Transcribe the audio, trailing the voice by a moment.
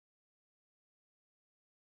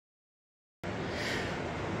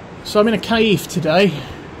So I'm in a cave today,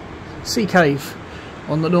 sea cave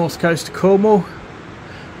on the north coast of Cornwall,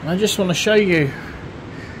 and I just want to show you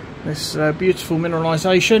this beautiful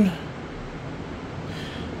mineralisation.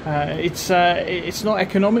 It's not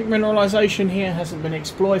economic mineralisation here, hasn't been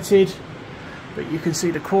exploited, but you can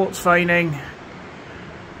see the quartz veining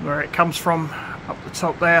where it comes from up the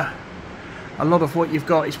top there. A lot of what you've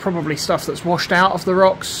got is probably stuff that's washed out of the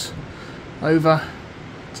rocks over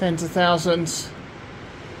tens of thousands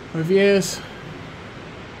of years,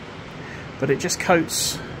 but it just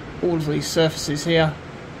coats all of these surfaces here.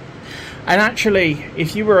 And actually,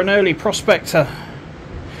 if you were an early prospector,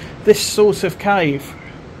 this sort of cave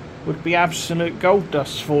would be absolute gold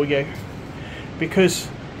dust for you, because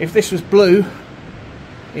if this was blue,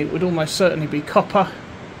 it would almost certainly be copper.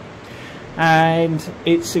 And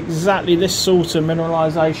it's exactly this sort of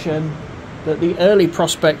mineralisation that the early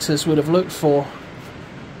prospectors would have looked for,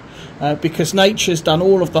 because nature's done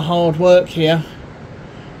all of the hard work here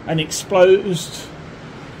and exposed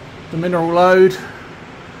the mineral lode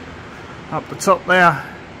up the top there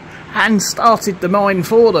and started the mine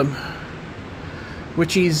for them,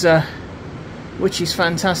 which is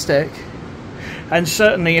fantastic. And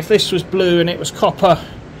certainly if this was blue and it was copper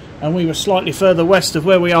and we were slightly further west of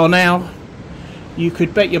where we are now, you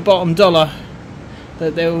could bet your bottom dollar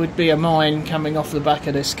that there would be a mine coming off the back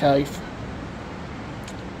of this cave.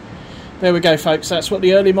 There we go, folks, that's what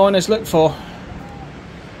the early miners looked for.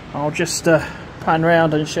 I'll just pan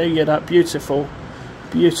round and show you that beautiful,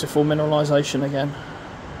 beautiful mineralisation again.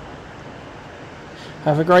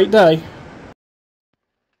 Have a great day.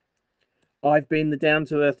 I've been the Down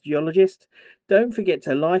to Earth Geologist. Don't forget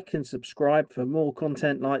to like and subscribe for more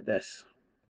content like this.